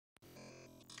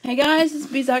Hey guys, this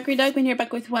is Zachary Duckman here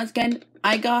back with you once again.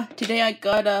 Today I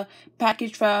got a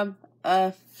package from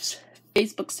a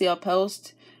Facebook sale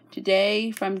post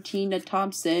today from Tina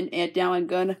Thompson, and now I'm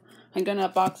gonna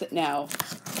unbox it now.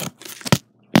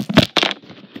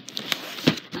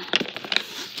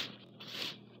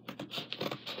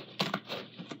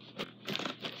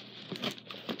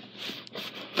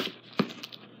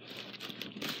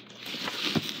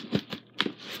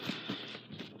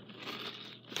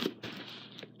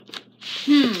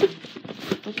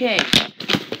 Okay.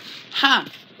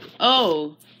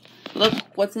 Oh, look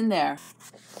what's in there.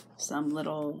 Some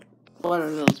little, what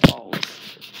are those balls?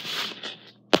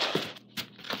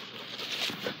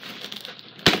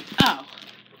 Oh,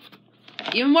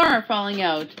 even more are falling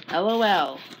out.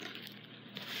 LOL.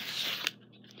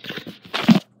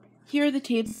 Here are the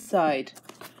tapes side.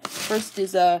 First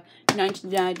is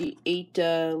 1998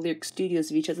 Lyrick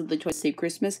Studios VHS of the Toy Save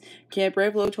Christmas. Can't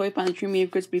brave little toy find the true meaning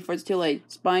of Christmas before it's too late.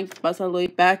 Spine, bus all the way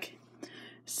back.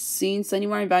 Scene, Sunny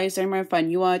morning value, Sunny morning fun.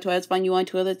 You want a toy that's fun, you want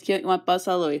a toy that's cute, you want bus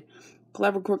all the way.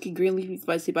 Clever, quirky, green leafy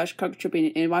spicy bash, Chicago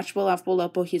tripping, and watchable, laughable,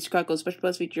 laughable, he's Chicago, special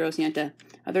plus feature, Santa.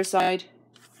 Other side,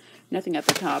 nothing at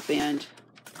the top, and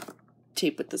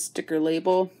tape with the sticker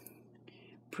label.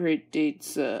 Print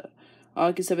dates,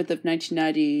 August 7th of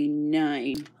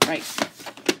 1999. Right.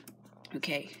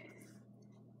 Okay.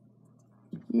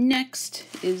 Next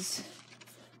is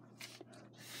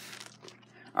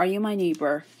Are You My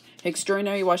Neighbor?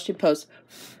 Extraordinary Washington Post.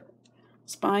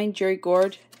 Spine, Jerry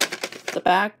Gord. The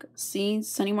back, scenes,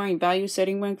 Sunny morning value,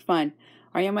 setting morning fun.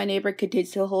 Are You My Neighbor contains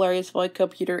still hilarious fully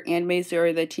computer anime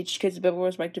story that teaches kids a biblical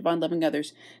perspective on loving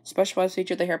others. Specialized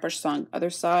feature the hairbrush song. Other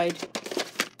side,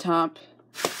 top.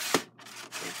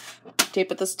 Tape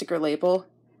with the sticker label.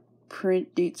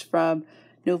 Print dates from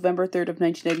November 3rd of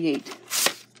 1998.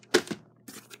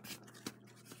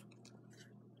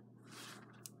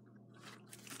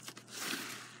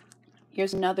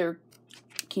 Here's another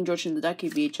King George and the Ducky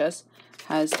VHS.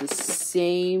 Has the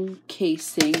same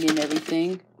casing and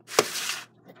everything.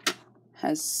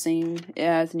 It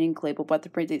has an ink label, but the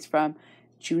print date's from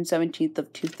June 17th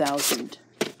of 2000.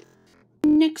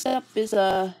 Next up is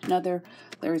another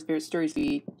Larry's Favorite Stories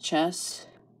VHS.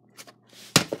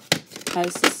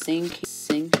 Has the same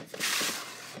casing.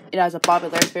 It has a Bob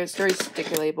and Larry's Favorite Stories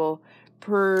sticker label.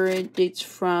 Print dates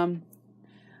from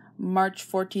March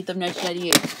 14th of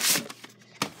 1998.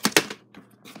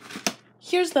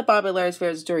 Here's the Bob and Larry's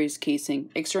Favorite Stories casing.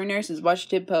 Extraordinary is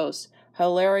Washington Post.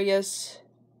 Hilarious.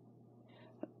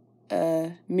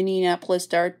 Minneapolis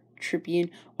Star Tribune.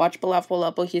 Watchable, laughable,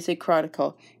 lovable, hearsay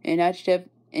chronicle. Innovative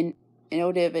and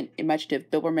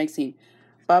imaginative. Billboard magazine.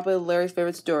 Bob and Larry's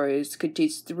Favorite Stories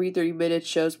contains 3 30-minute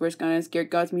shows. Where's Gone Scared,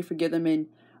 God's Me, Forgive Them, and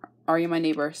Are You My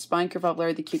Neighbor? Spine Curve of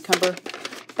Larry the Cucumber.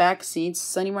 Back scenes,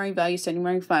 Sunny morning value, Sunny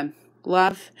morning fun.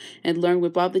 Laugh and learn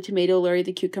with Bob the Tomato, Larry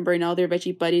the Cucumber, and all their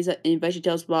veggie buddies in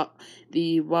VeggieTales,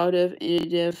 the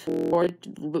innovative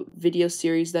video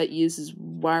series that uses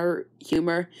wire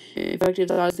humor, effective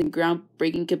thoughts, and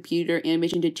groundbreaking computer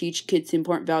animation to teach kids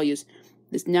important values.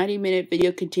 This 90-minute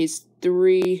video contains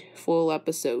 3 full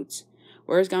episodes.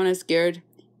 Where's Gone Scared?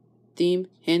 Theme,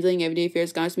 handling everyday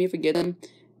affairs, God's Me, Forgive Them.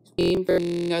 Theme,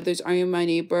 forgiving others, Are You My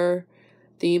Neighbor?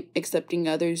 Theme, accepting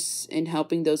others and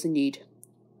helping those in need.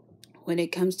 When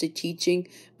it comes to teaching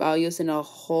values in a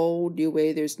whole new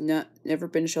way, there's never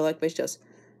been a show like VeggieTales.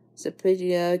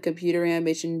 Zapidia, computer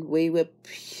animation, whip,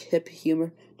 hip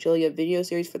humor, Julia video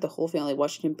series for the whole family,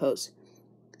 Washington Post.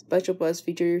 Special Buzz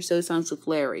feature So Songs with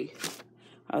Larry.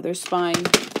 Other spine,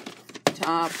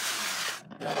 top,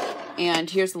 and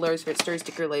here's the Larry's Favorite Story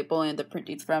sticker label, and the print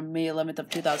date's from May 11th of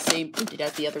 2000, same printed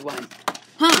as the other one.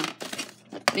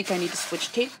 I think I need to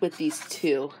switch tape with these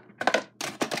two.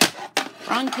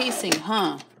 Wrong casing,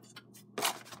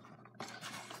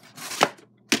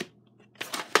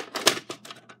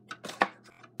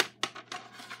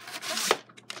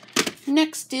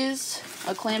 Next is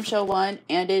a clamshell one,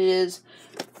 and it is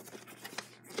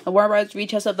a Warner Bros.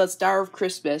 Retest of the Star of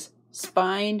Christmas.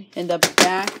 Spine in the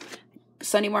back.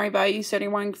 Sunny morning value, Sunny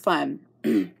morning fun.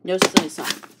 No silly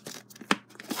song.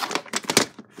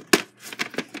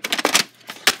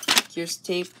 Here's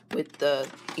tape with the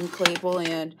ink label,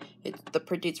 and the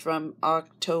print date's from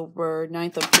October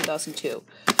 9th of 2002.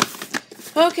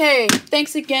 Okay,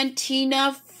 thanks again,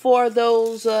 Tina, for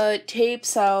those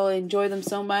tapes. I'll enjoy them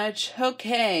so much.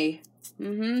 Okay.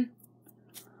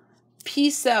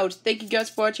 Peace out. Thank you guys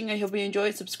for watching. I hope you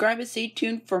enjoyed. Subscribe and stay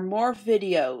tuned for more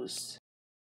videos.